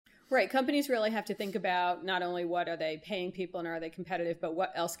Right. Companies really have to think about not only what are they paying people and are they competitive, but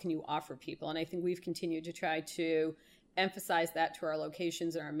what else can you offer people? And I think we've continued to try to emphasize that to our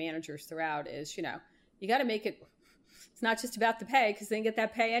locations and our managers throughout is, you got to make it, it's not just about the pay because they can get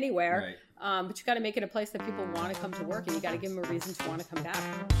that pay anywhere, right. But you got to make it a place that people want to come to work and you got to give them a reason to want to come back.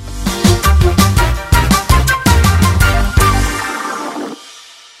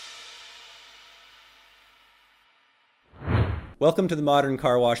 Welcome to the Modern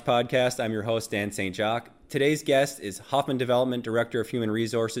Car Wash Podcast. I'm your host, Dan St. Jacques. Today's guest is Hoffman Development Director of Human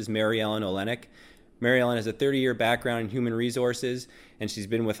Resources, Mary Ellen Olenek. Mary Ellen has a 30-year background in human resources, and she's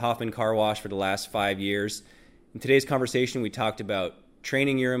been with Hoffman Car Wash for the last 5 years. In today's conversation, we talked about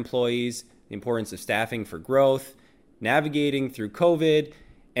training your employees, the importance of staffing for growth, navigating through COVID,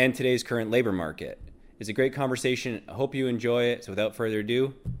 and today's current labor market. It's a great conversation. I hope you enjoy it. So without further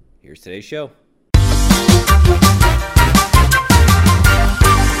ado, here's today's show.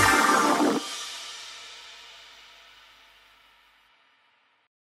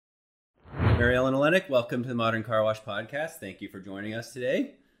 Mary Ellen Olenek, welcome to the Modern Car Wash Podcast. Thank you for joining us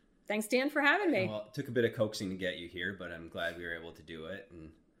today. Thanks, Dan, for having me. Well, it took a bit of coaxing to get you here, but I'm glad we were able to do it.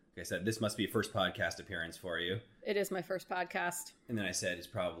 And like I said, this must be a first podcast appearance for you. It is my first podcast. And then I said it's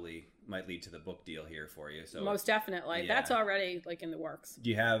probably might lead to the book deal here for you. So most definitely. Yeah. That's already in the works.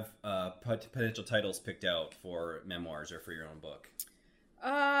 Do you have potential titles picked out for memoirs or for your own book?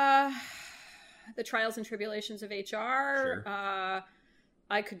 The Trials and Tribulations of HR. Sure.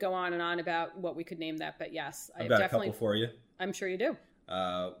 I could go on and on about what we could name that, but yes. I've got a couple for you. I'm sure you do.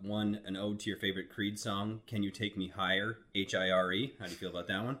 One, an ode to your favorite Creed song, Can You Take Me Higher, H-I-R-E. How do you feel about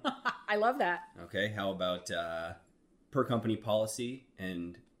that one? I love that. Okay, how about per company policy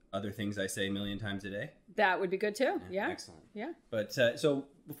and other things I say a million times a day? That would be good too, yeah. Excellent. Yeah. But so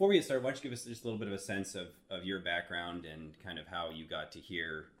before we get started, why don't you give us just a little bit of a sense of your background and kind of how you got to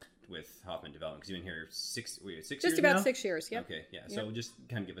here with Hoffman Development, because you've been here six years just about now? 6 years, yep. Okay, yeah. So just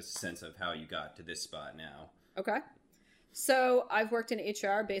kind of give us a sense of how you got to this spot now. Okay. So I've worked in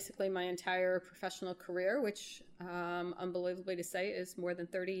HR basically my entire professional career, which unbelievably to say is more than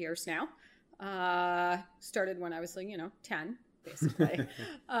 30 years now. Started when I was 10, basically.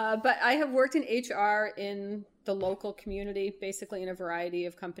 But I have worked in HR in the local community, basically in a variety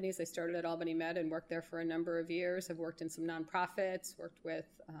of companies. I started at Albany Med and worked there for a number of years. I've worked in some nonprofits, worked with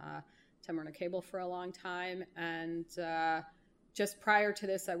Time Warner Cable for a long time. And just prior to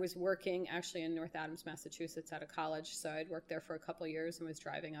this, I was working actually in North Adams, Massachusetts at a college. So I'd worked there for a couple of years and was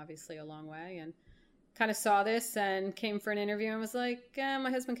driving obviously a long way and kind of saw this and came for an interview and was like, my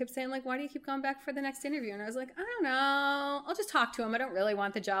husband kept saying why do you keep going back for the next interview? And I was like, I don't know. I'll just talk to him. I don't really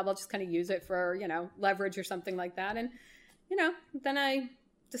want the job. I'll just kind of use it for, leverage or something like that. And, then I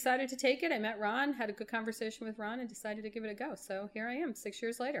decided to take it. I met Ron, had a good conversation with Ron and decided to give it a go. So here I am 6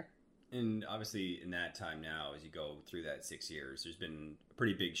 years later. And obviously in that time now, as you go through that 6 years, there's been a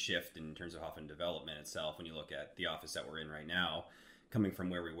pretty big shift in terms of Hoffman Development itself. When you look at the office that we're in right now, coming from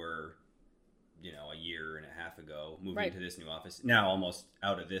where we were, a year and a half ago, moving to this new office, now almost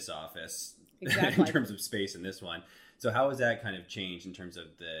out of this office exactly. in terms of space in this one. So how has that kind of changed in terms of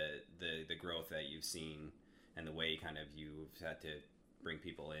the growth that you've seen and the way kind of you've had to bring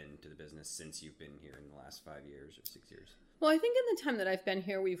people into the business since you've been here in the last 5 years or 6 years? Well, I think in the time that I've been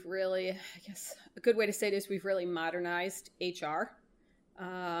here, we've really, I guess a good way to say it is we've really modernized HR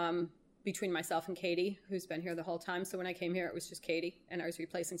between myself and Katie, who's been here the whole time. So when I came here, it was just Katie, and I was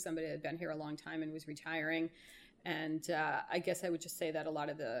replacing somebody that had been here a long time and was retiring. And I guess I would just say that a lot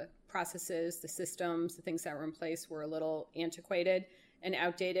of the processes, the systems, the things that were in place were a little antiquated and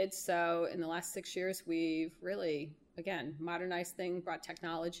outdated. So in the last 6 years, we've really, again, modernized things, brought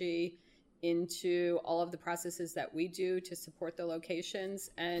technology into all of the processes that we do to support the locations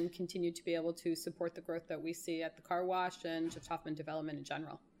and continue to be able to support the growth that we see at the car wash and just Hoffman Development in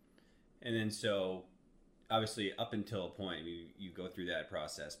general. And then so obviously up until a point you go through that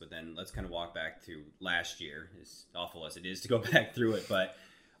process, but then let's kind of walk back to last year, as awful as it is to go back through it, but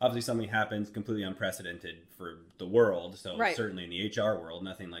obviously something happens completely unprecedented for the world. So certainly in the HR world,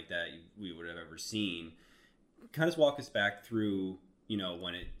 nothing like that we would have ever seen. Kind of walk us back through,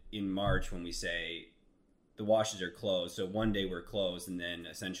 when in March, when we say the washes are closed. So one day we're closed, and then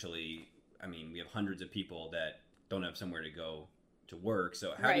essentially, we have hundreds of people that don't have somewhere to go to work.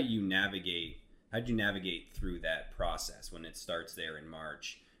 So how do you navigate? How did you navigate through that process when it starts there in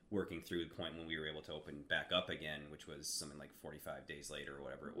March, working through the point when we were able to open back up again, which was something like 45 days later or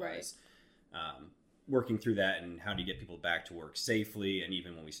whatever it was? Working through that, and how do you get people back to work safely? And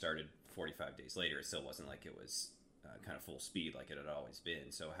even when we started 45 days later, it still wasn't like it was kind of full speed like it had always been.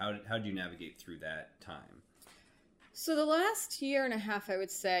 So how did you navigate through that time? So the last year and a half, I would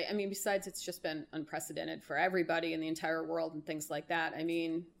say, I mean, besides it's just been unprecedented for everybody in the entire world and things like that. I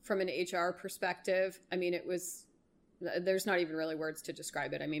mean, from an HR perspective, I mean, there's not even really words to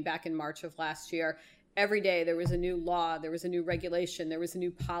describe it. I mean, back in March of last year, every day there was a new law, there was a new regulation, there was a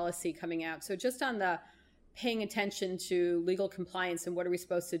new policy coming out. So just on the paying attention to legal compliance and what are we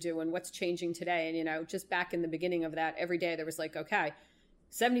supposed to do and what's changing today. And, just back in the beginning of that, every day there was like, okay,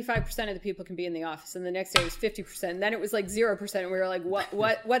 75% of the people can be in the office. And the next day it was 50%. And then it was like 0%. And we were like,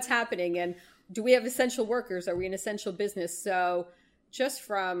 what's happening? And do we have essential workers? Are we an essential business? So just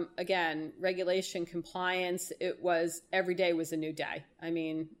from, again, regulation, compliance, it was every day was a new day. I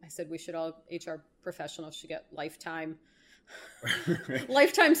mean, I said we should all, HR professionals should get lifetime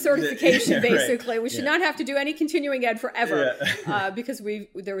certification, basically. Right. We should not have to do any continuing ed forever because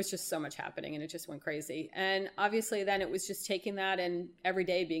there was just so much happening and it just went crazy. And obviously then it was just taking that and every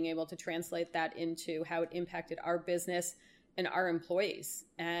day being able to translate that into how it impacted our business and our employees.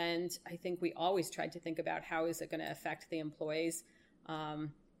 And I think we always tried to think about how is it going to affect the employees. I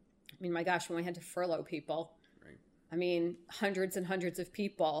mean, my gosh, when we had to furlough people, I mean, hundreds and hundreds of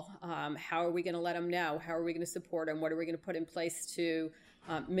people. How are we going to let them know? How are we going to support them? What are we going to put in place to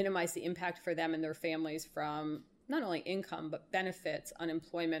minimize the impact for them and their families from not only income, but benefits,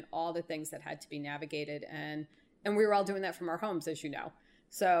 unemployment, all the things that had to be navigated. And we were all doing that from our homes, as you know.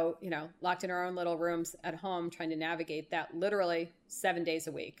 So, locked in our own little rooms at home, trying to navigate that literally 7 days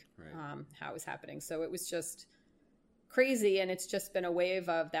a week, how it was happening. So it was just crazy. And it's just been a wave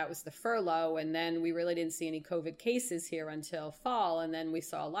of that was the furlough. And then we really didn't see any COVID cases here until fall. And then we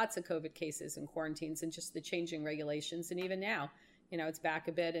saw lots of COVID cases and quarantines and just the changing regulations. And even now, it's back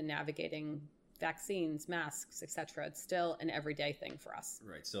a bit and navigating vaccines, masks, etc. It's still an everyday thing for us.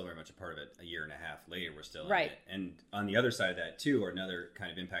 Right. Still very much a part of it. A year and a half later, we're still in it. And on the other side of that too, or another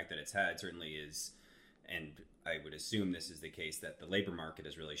kind of impact that it's had certainly is, and I would assume this is the case, that the labor market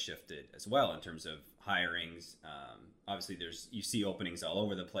has really shifted as well in terms of hirings. Obviously, you see openings all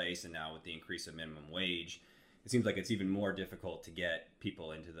over the place, and now with the increase of minimum wage, it seems like it's even more difficult to get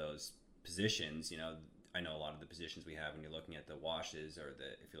people into those positions. I know a lot of the positions we have when you're looking at the washes or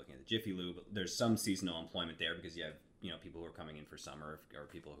if you're looking at the Jiffy Lube, there's some seasonal employment there because you have people who are coming in for summer or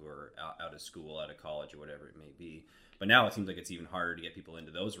people who are out of school, out of college, or whatever it may be. But now it seems like it's even harder to get people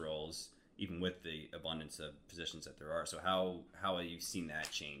into those roles, even with the abundance of positions that there are. So how have you seen that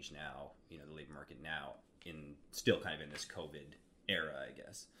change now, the labor market now still kind of in this COVID era, I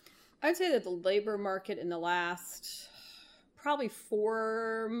guess? I'd say that the labor market in the last probably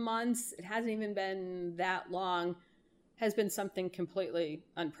 4 months, it hasn't even been that long, has been something completely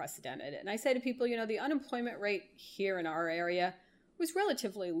unprecedented. And I say to people, the unemployment rate here in our area was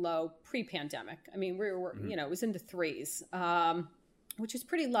relatively low pre-pandemic. I mean, we were, it was in the threes, which is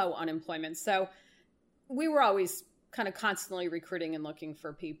pretty low unemployment. So we were always kind of constantly recruiting and looking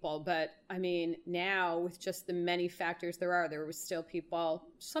for people. But I mean, now with just the many factors there was still people,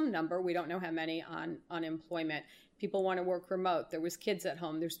 some number, we don't know how many, on unemployment. People want to work remote. There was kids at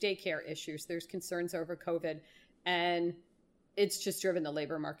home. There's daycare issues. There's concerns over COVID. And it's just driven the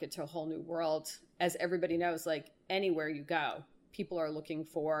labor market to a whole new world. As everybody knows, like anywhere you go, people are looking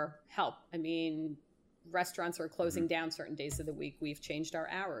for help. I mean, restaurants are closing down certain days of the week. We've changed our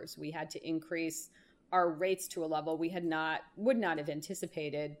hours. We had to increase our rates to a level we would not have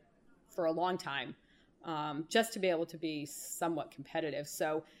anticipated for a long time, just to be able to be somewhat competitive.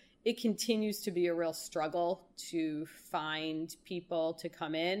 So it continues to be a real struggle to find people to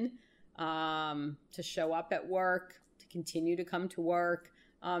come in, to show up at work, to continue to come to work.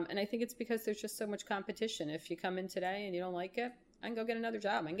 And I think it's because there's just so much competition. If you come in today and you don't like it, I can go get another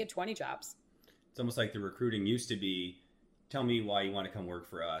job. I can get 20 jobs. It's almost like the recruiting used to be, tell me why you want to come work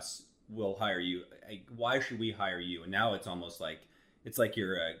for us. We'll hire you. Why should we hire you? And now it's almost like, it's like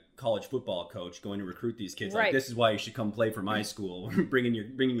you're a college football coach going to recruit these kids. Right. Like, this is why you should come play for my school. bringing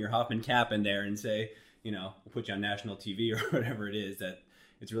your Hoffman cap in there and say, we'll put you on national TV or whatever it is. That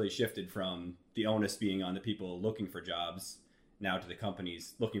it's really shifted from the onus being on the people looking for jobs now to the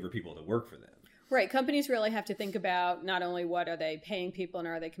companies looking for people to work for them. Right. Companies really have to think about not only what are they paying people and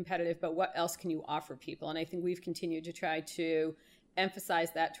are they competitive, but what else can you offer people? And I think we've continued to try to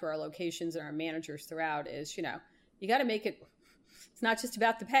emphasize that to our locations and our managers throughout is, you got to make it, it's not just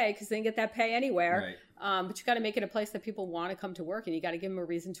about the pay because they can get that pay anywhere, right. But you got to make it a place that people want to come to work and you got to give them a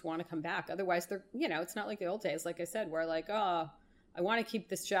reason to want to come back. Otherwise they're, it's not like the old days. Like I said, where like, oh, I want to keep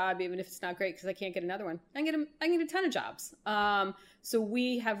this job even if it's not great because I can't get another one. I can get a ton of jobs. So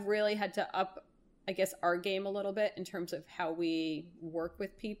we have really had to up, I guess, our game a little bit in terms of how we work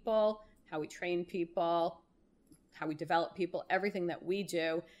with people, how we train people, how we develop people, everything that we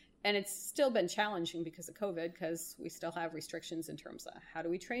do. And it's still been challenging because of COVID, because we still have restrictions in terms of how do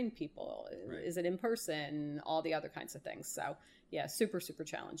we train people? Right. Is it in person? All the other kinds of things. So yeah, super, super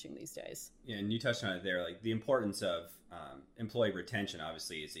challenging these days. Yeah, and you touched on it there, like the importance of employee retention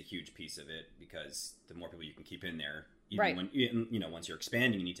obviously is a huge piece of it, because the more people you can keep in there, even Right. when, you know, once you're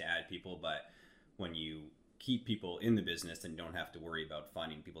expanding, you need to add people, but when you keep people in the business, then you don't have to worry about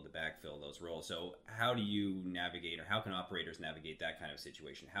finding people to backfill those roles. So how do you navigate, or how can operators navigate that kind of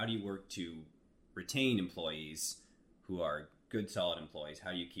situation? How do you work to retain employees who are good, solid employees?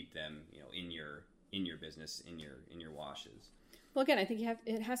 How do you keep them, you know, in your business, in your washes? Well, again, I think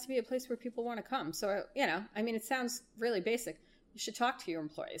it has to be a place where people want to come. So, you know, I mean, it sounds really basic. You should talk to your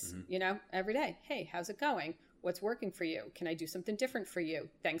employees, you know, every day. Hey, how's it going? What's working for you? Can I do something different for you?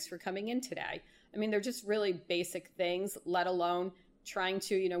 Thanks for coming in today. I mean, they're just really basic things, let alone trying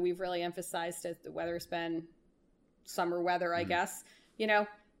to, you know, we've really emphasized as the weather's been summer weather, I guess, you know,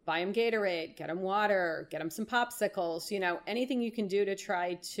 buy them Gatorade, get them water, get them some popsicles, you know, anything you can do to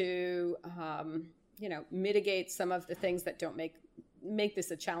try to, you know, mitigate some of the things that don't make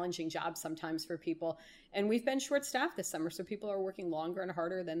this a challenging job sometimes for people. And we've been short-staffed this summer, so people are working longer and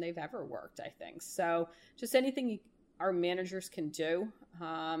harder than they've ever worked, I think. So just anything our managers can do.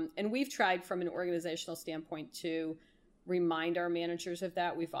 And we've tried from an organizational standpoint to remind our managers of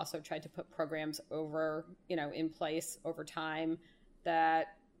that. We've also tried to put programs in place over time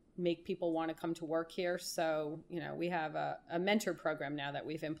that make people want to come to work here. So, you know, we have a mentor program now that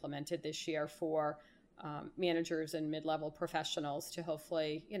we've implemented this year for managers and mid-level professionals to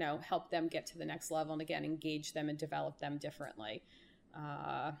hopefully, you know, help them get to the next level and again, engage them and develop them differently.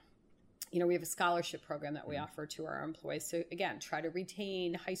 You know, we have a scholarship program that we offer to our employees. So again, try to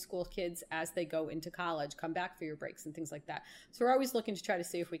retain high school kids as they go into college, come back for your breaks and things like that. So we're always looking to try to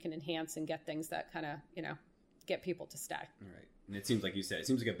see if we can enhance and get things that kind of, you know, get people to stay. Right. And it seems like you said, it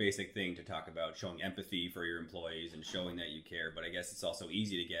seems like a basic thing to talk about, showing empathy for your employees and showing that you care. But I guess it's also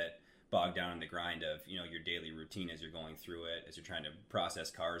easy to get bogged down in the grind of, you know, your daily routine as you're going through it, as you're trying to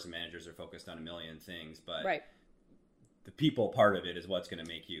process cars, and managers are focused on a million things. But right. The people part of it is what's going to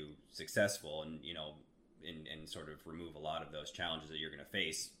make you successful, and, you know, and sort of remove a lot of those challenges that you're going to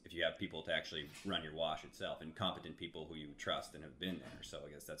face if you have people to actually run your wash itself, and competent people who you trust and have been there. So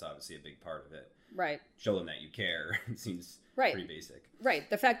I guess that's obviously a big part of it. Right. Show them that you care. It seems right. pretty basic. Right.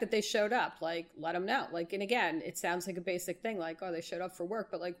 The fact that they showed up, like, let them know. Like, and again, it sounds like a basic thing, like, oh, they showed up for work,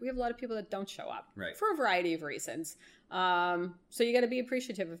 but like we have a lot of people that don't show up right. for a variety of reasons. So you got to be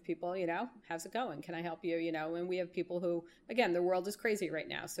appreciative of people, you know, how's it going? Can I help you? You know, and we have people who, again, the world is crazy right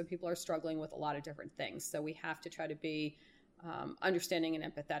now. So people are struggling with a lot of different things. So we have to try to be understanding and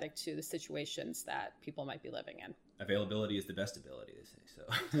empathetic to the situations that people might be living in. Availability is the best ability, they say.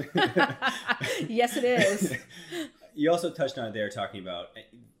 So yes, it is. You also touched on it there, talking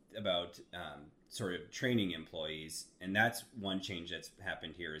about sort of training employees, and that's one change that's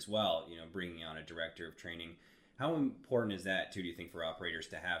happened here as well. You know, bringing on a director of training. How important is that too, do you think, for operators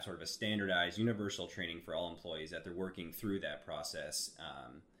to have sort of a standardized, universal training for all employees, that they're working through that process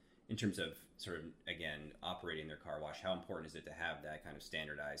in terms of sort of, again, operating their car wash? How important is it to have that kind of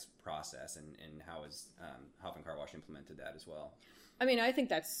standardized process, and how is Hoffman Car Wash implemented that as well? I mean, I think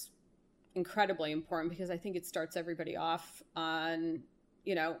that's incredibly important, because I think it starts everybody off on,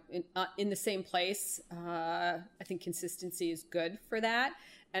 you know, in the same place. I think consistency is good for that.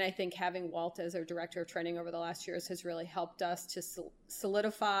 And I think having Walt as our director of training over the last years has really helped us to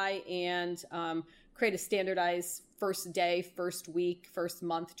solidify and create a standardized first day, first week, first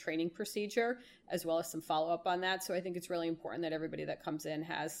month training procedure, as well as some follow-up on that. So I think it's really important that everybody that comes in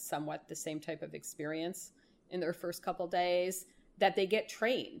has somewhat the same type of experience in their first couple days, that they get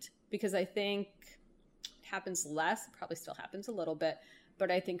trained, because I think it happens less, probably still happens a little bit, but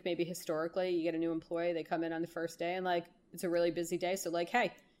I think maybe historically you get a new employee, they come in on the first day and like, it's a really busy day. So like,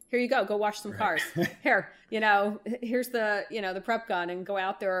 hey, here you go wash some cars. Here, you know, here's the, you know, the prep gun, and go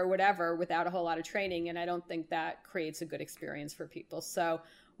out there or whatever, without a whole lot of training. And I don't think that creates a good experience for people. So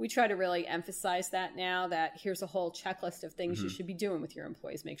we try to really emphasize that now, that here's a whole checklist of things you should be doing with your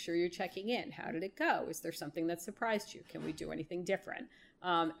employees. Make sure you're checking in. How did it go? Is there something that surprised you? Can we do anything different?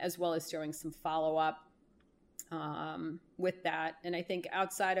 As well as doing some follow-up with that. And I think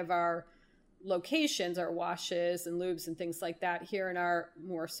outside of our locations, our washes and lubes and things like that, here in our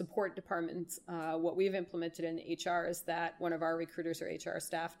more support departments, what we've implemented in HR is that one of our recruiters or HR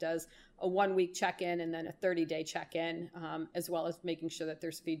staff does a 1-week check-in and then a 30-day check-in, as well as making sure that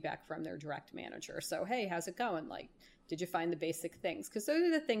there's feedback from their direct manager. So, hey, how's it going? Like, did you find the basic things? Because those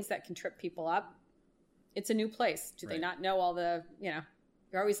are the things that can trip people up. It's a new place. Do they not know all the, you know,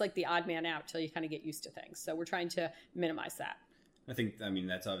 you're always like the odd man out till you kind of get used to things. So we're trying to minimize that. I think, I mean,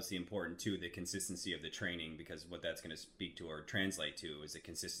 that's obviously important too, the consistency of the training, because what that's going to speak to or translate to is the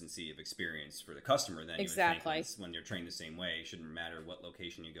consistency of experience for the customer. Then exactly. You would think when you're trained the same way, it shouldn't matter what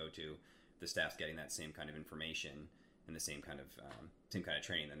location you go to, the staff's getting that same kind of information and the same kind of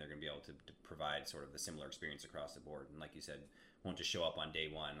training, then they're going to be able to provide sort of the similar experience across the board. And like you said, won't just show up on day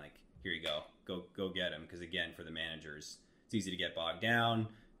one, like, here you go get them. Because again, for the managers, it's easy to get bogged down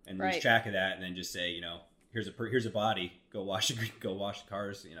and lose track of that, and then just say, here's a body, go wash the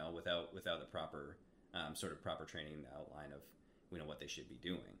cars, without the proper sort of proper training, the outline of what they should be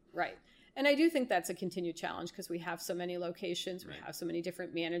doing. Right. And I do think that's a continued challenge because we have so many locations, we have so many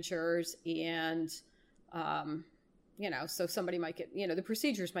different managers, and so somebody might get, the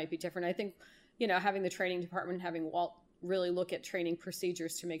procedures might be different. I think, having the training department, having Walt really look at training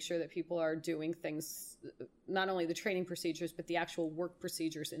procedures to make sure that people are doing things, not only the training procedures, but the actual work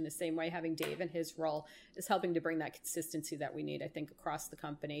procedures in the same way. Having Dave in his role is helping to bring that consistency that we need, I think, across the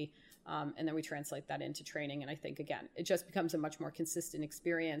company. And then we translate that into training. And I think, again, it just becomes a much more consistent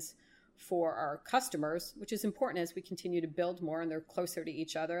experience for our customers, which is important as we continue to build more and they're closer to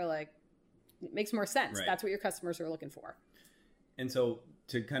each other. Like, it makes more sense. Right. That's what your customers are looking for. And so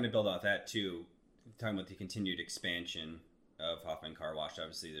to kind of build off that too, talking about the continued expansion of Hoffman Car Wash,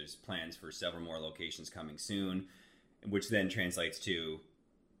 obviously there's plans for several more locations coming soon, which then translates to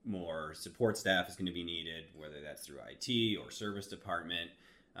more support staff is going to be needed, whether that's through IT or service department.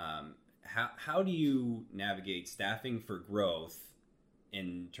 How do you navigate staffing for growth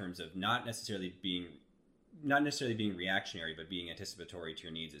in terms of not necessarily being reactionary, but being anticipatory to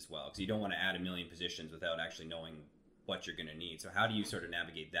your needs as well? Because you don't want to add 1 million positions without actually knowing what you're going to need. So how do you sort of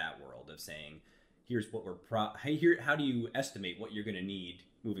navigate that world of saying, here's what how do you estimate what you're going to need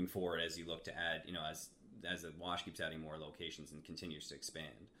moving forward as you look to add, as the wash keeps adding more locations and continues to expand?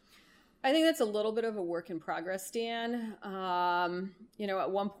 I think that's a little bit of a work in progress, Dan.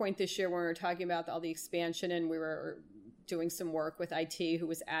 At one point this year when we were talking about all the expansion and we were doing some work with IT who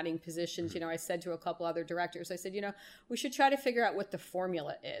was adding positions, I said to a couple other directors, I said, we should try to figure out what the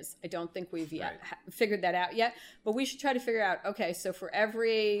formula is. I don't think we've yet figured that out yet, but we should try to figure out, okay, so for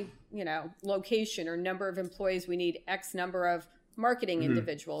every, location or number of employees, we need X number of marketing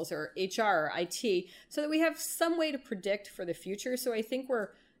individuals or HR or IT, so that we have some way to predict for the future. So I think we're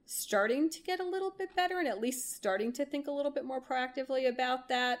starting to get a little bit better and at least starting to think a little bit more proactively about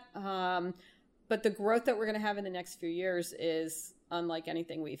that. But the growth that we're going to have in the next few years is unlike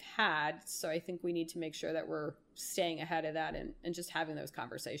anything we've had. So I think we need to make sure that we're staying ahead of that and just having those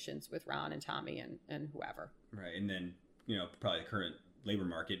conversations with Ron and Tommy and whoever. Right. And then, probably the current labor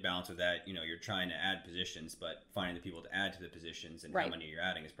market balance with that, you're trying to add positions, but finding the people to add to the positions and how many you're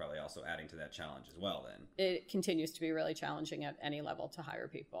adding is probably also adding to that challenge as well then. It continues to be really challenging at any level to hire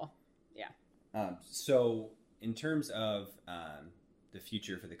people. Yeah. So in terms of the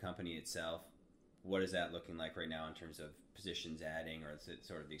future for the company itself, what is that looking like right now in terms of positions adding or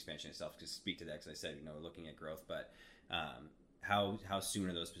sort of the expansion itself? Just speak to that, because I said, we're looking at growth, but how soon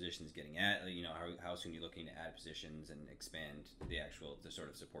are those positions getting at? How soon are you looking to add positions and expand the sort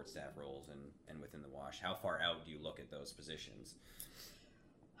of support staff roles and within the wash? How far out do you look at those positions?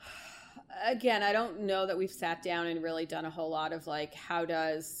 Again, I don't know that we've sat down and really done a whole lot of like, how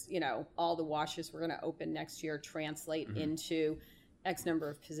does, all the washes we're going to open next year translate into X number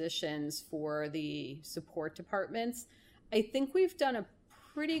of positions for the support departments. I think we've done a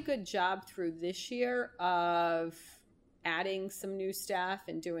pretty good job through this year of adding some new staff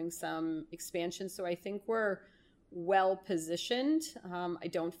and doing some expansion. So I think we're well positioned. I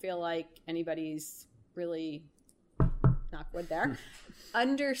don't feel like anybody's really, knock wood there,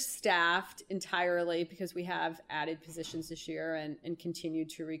 understaffed entirely, because we have added positions this year and continue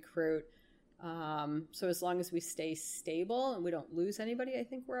to recruit. So as long as we stay stable and we don't lose anybody, I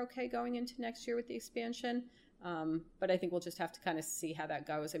think we're okay going into next year with the expansion. But I think we'll just have to kind of see how that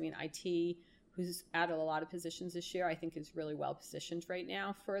goes. I mean, IT, who's added a lot of positions this year, I think is really well positioned right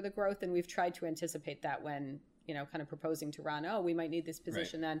now for the growth. And we've tried to anticipate that when, kind of proposing to Ron, we might need this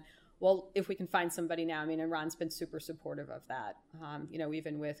position then. Well, if we can find somebody now, and Ron's been super supportive of that,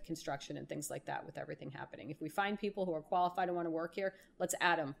 even with construction and things like that, with everything happening. If we find people who are qualified and want to work here, let's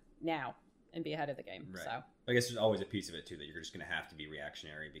add them now and be ahead of the game. Right. So I guess there's always a piece of it too that you're just going to have to be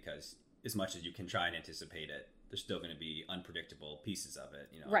reactionary, because as much as you can try and anticipate it, there's still going to be unpredictable pieces of it,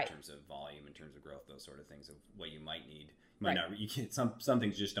 in terms of volume, in terms of growth, those sort of things of what you might need. You can't, some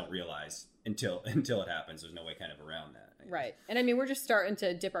things you just don't realize until it happens. There's no way kind of around that. Right. And we're just starting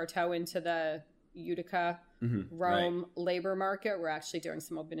to dip our toe into the Utica, Rome labor market. We're actually doing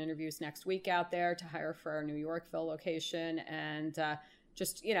some open interviews next week out there to hire for our New Yorkville location. And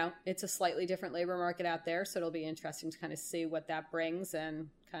just, it's a slightly different labor market out there. So it'll be interesting to kind of see what that brings and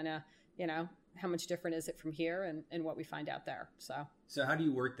kind of, how much different is it from here and what we find out there. So how do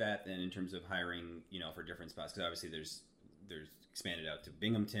you work that then in terms of hiring, for different spots? Because obviously there's expanded out to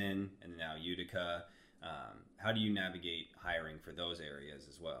Binghamton and now Utica. How do you navigate hiring for those areas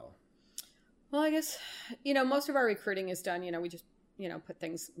as well? Well, I guess, most of our recruiting is done, we just, put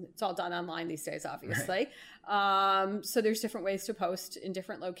things, it's all done online these days, obviously. Right. So there's different ways to post in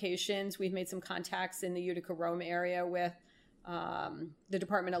different locations. We've made some contacts in the Utica Rome area with the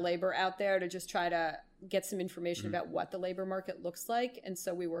Department of Labor out there to just try to get some information about what the labor market looks like. And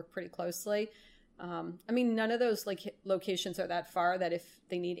so we work pretty closely. None of those locations are that far that if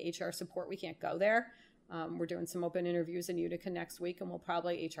they need HR support, we can't go there. We're doing some open interviews in Utica next week, and HR will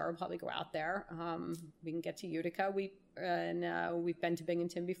probably go out there. We can get to Utica. We've been to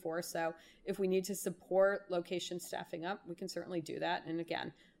Binghamton before, so if we need to support location staffing up, we can certainly do that. And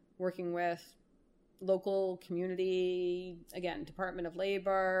again, working with local community, again, Department of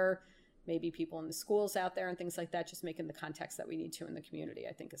Labor, maybe people in the schools out there and things like that, just making the context that we need to in the community,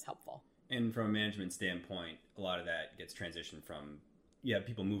 I think is helpful. And from a management standpoint, a lot of that gets transitioned from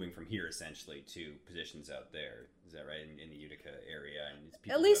people moving from here essentially to positions out there. Is that right? In the Utica area? And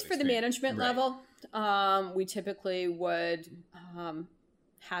it's at least for the management level, we typically would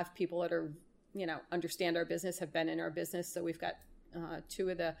have people that are, understand our business, have been in our business. So we've got two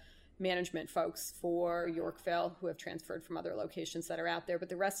of the management folks for Yorkville who have transferred from other locations that are out there. But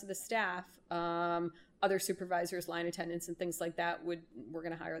the rest of the staff, other supervisors, line attendants, and things like that, we're going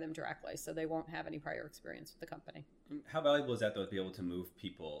to hire them directly. So they won't have any prior experience with the company. How valuable is that, though, to be able to move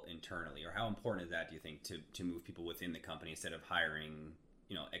people internally? Or how important is that, do you think, to move people within the company instead of hiring,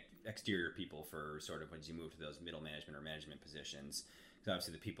 exterior people for sort of as you move to those middle management or management positions? Because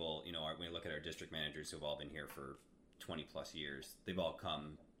obviously the people, when you look at our district managers who have all been here for 20 plus years, they've all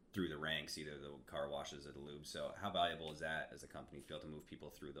come through the ranks, either the car washes or the lube. So how valuable is that as a company to be able to move people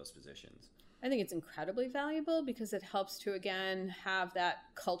through those positions? I think it's incredibly valuable because it helps to, again, have that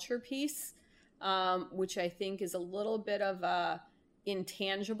culture piece, which I think is a little bit of a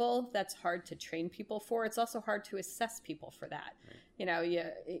intangible that's hard to train people for. It's also hard to assess people for that. Right.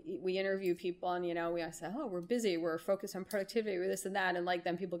 We interview people and, we say, oh, we're busy. We're focused on productivity. We're this and that. And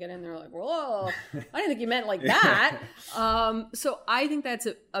then people get in there like, whoa, I didn't think you meant like that. So I think that's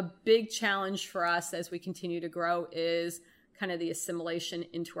a big challenge for us as we continue to grow is kind of the assimilation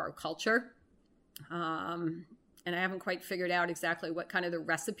into our culture. And I haven't quite figured out exactly what kind of the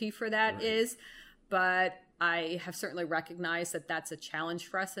recipe for that is, but I have certainly recognized that that's a challenge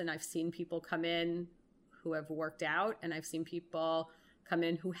for us. And I've seen people come in who have worked out, and I've seen people come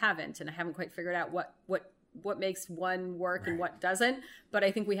in who haven't. And I haven't quite figured out what makes one work and what doesn't. But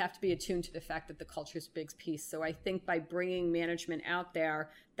I think we have to be attuned to the fact that the culture is a big piece. So I think by bringing management out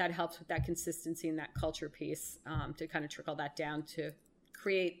there, that helps with that consistency and that culture piece to kind of trickle that down to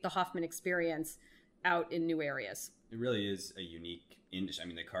create the Hoffman experience out in new areas. It really is a unique industry. I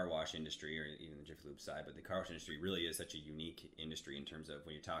mean, the car wash industry, or even the Jiffy Lube side, but the car wash industry really is such a unique industry in terms of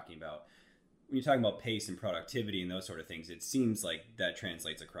when you're talking about pace and productivity and those sort of things. It seems like that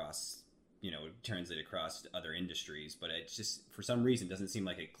translates across, across other industries, but it just, for some reason, doesn't seem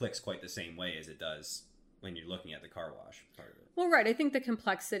like it clicks quite the same way as it does when you're looking at the car wash part of it. Well, right. I think the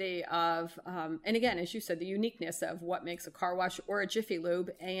complexity of, and again, as you said, the uniqueness of what makes a car wash or a Jiffy Lube,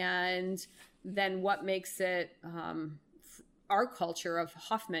 and then what makes it our culture of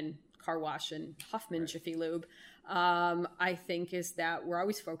Hoffman car wash and Hoffman Jiffy Lube, I think is that we're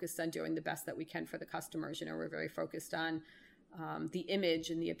always focused on doing the best that we can for the customers. We're very focused on the image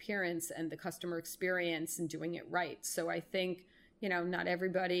and the appearance and the customer experience and doing it right. So I think, not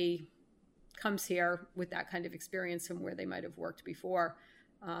everybody comes here with that kind of experience from where they might have worked before.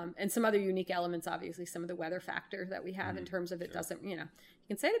 And some other unique elements, obviously, some of the weather factor that we have in terms of it doesn't, you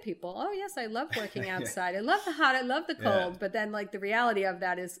can say to people, oh, yes, I love working outside. I love the hot. I love the cold. But then the reality of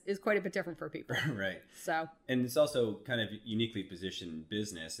that is quite a bit different for people. Right. So, and it's also kind of uniquely positioned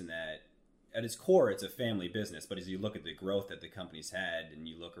business in that at its core, it's a family business. But as you look at the growth that the company's had and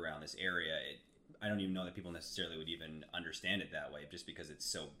you look around this area, I don't even know that people necessarily would even understand it that way just because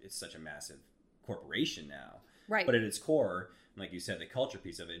it's such a massive corporation now. Right. But at its core, like you said, the culture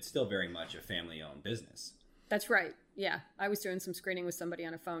piece of it, it's still very much a family-owned business. That's right. Yeah. I was doing some screening with somebody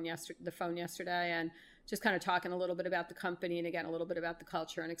on the phone yesterday and just kind of talking a little bit about the company and again, a little bit about the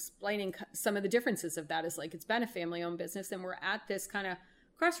culture and explaining some of the differences of that. Is it's been a family-owned business and we're at this kind of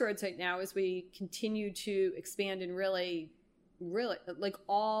crossroads right now as we continue to expand and really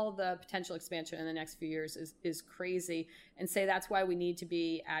all the potential expansion in the next few years is crazy, and say that's why we need to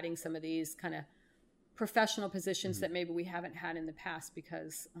be adding some of these kind of professional positions that maybe we haven't had in the past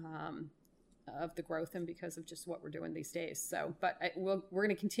because of the growth and because of just what we're doing these days. So, but we're going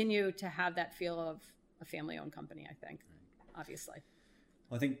to continue to have that feel of a family-owned company, I think, obviously.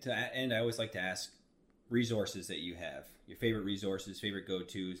 Well, I think to end, I always like to ask resources that you have, your favorite resources, favorite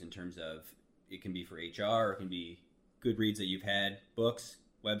go-tos in terms of, it can be for HR, or it can be good reads that you've had, books,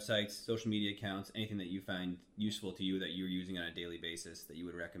 websites, social media accounts, anything that you find useful to you that you're using on a daily basis that you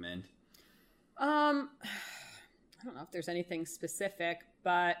would recommend? I don't know if there's anything specific,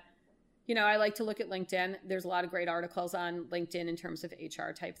 but I like to look at LinkedIn. There's a lot of great articles on LinkedIn in terms of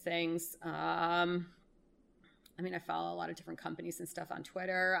HR type things. I follow a lot of different companies and stuff on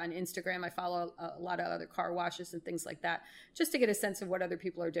Twitter, on Instagram. I follow a lot of other car washes and things like that, just to get a sense of what other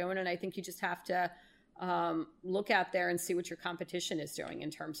people are doing. And I think you just have to look out there and see what your competition is doing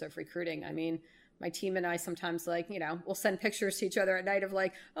in terms of recruiting. I mean, my team and I sometimes we'll send pictures to each other at night of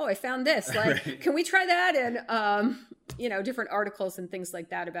oh, I found this, Right. Can we try that? And, different articles and things like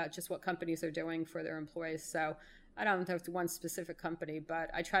that about just what companies are doing for their employees. So I don't have one specific company, but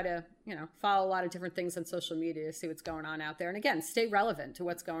I try to, follow a lot of different things on social media to see what's going on out there. And again, stay relevant to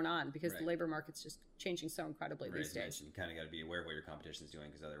what's going on because the labor market's just changing so incredibly these days. You kind of got to be aware of what your competition is doing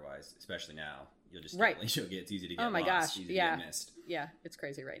because otherwise, especially now, you'll just it's easy to get oh my lost, gosh, easy to get missed. Yeah, it's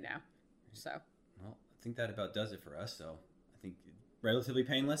crazy right now. So, well, I think that about does it for us. So I think relatively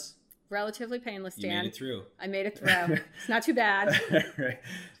painless. Relatively painless, Dan. You made it through. I made it through. It's not too bad. Right.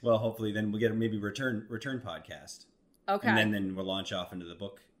 Well, hopefully then we'll get maybe return podcast. Okay. And then we'll launch off into the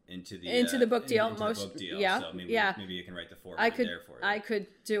book into the book deal. Into the book deal. Yeah. So maybe you can write the foreword there for you. I could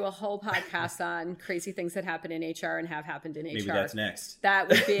do a whole podcast on crazy things that happen in HR and have happened in HR. Maybe that's next. That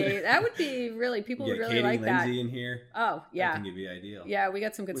would be really, people would really Katie like that. Lindsay in here. Oh yeah. I think it'd be ideal. Yeah, we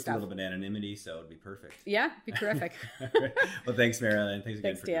got some good with stuff. With a little bit of anonymity, so it'd be perfect. Yeah, it'd be terrific. Well, thanks, Mary Ellen. Thanks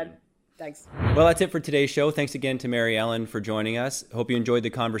again for Dan. Thanks. Well, that's it for today's show. Thanks again to Mary Ellen for joining us. Hope you enjoyed the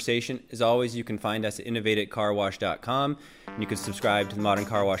conversation. As always, you can find us at innovateatcarwash.com, and you can subscribe to the Modern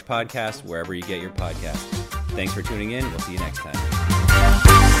Car Wash podcast wherever you get your podcasts. Thanks for tuning in. We'll see you next time.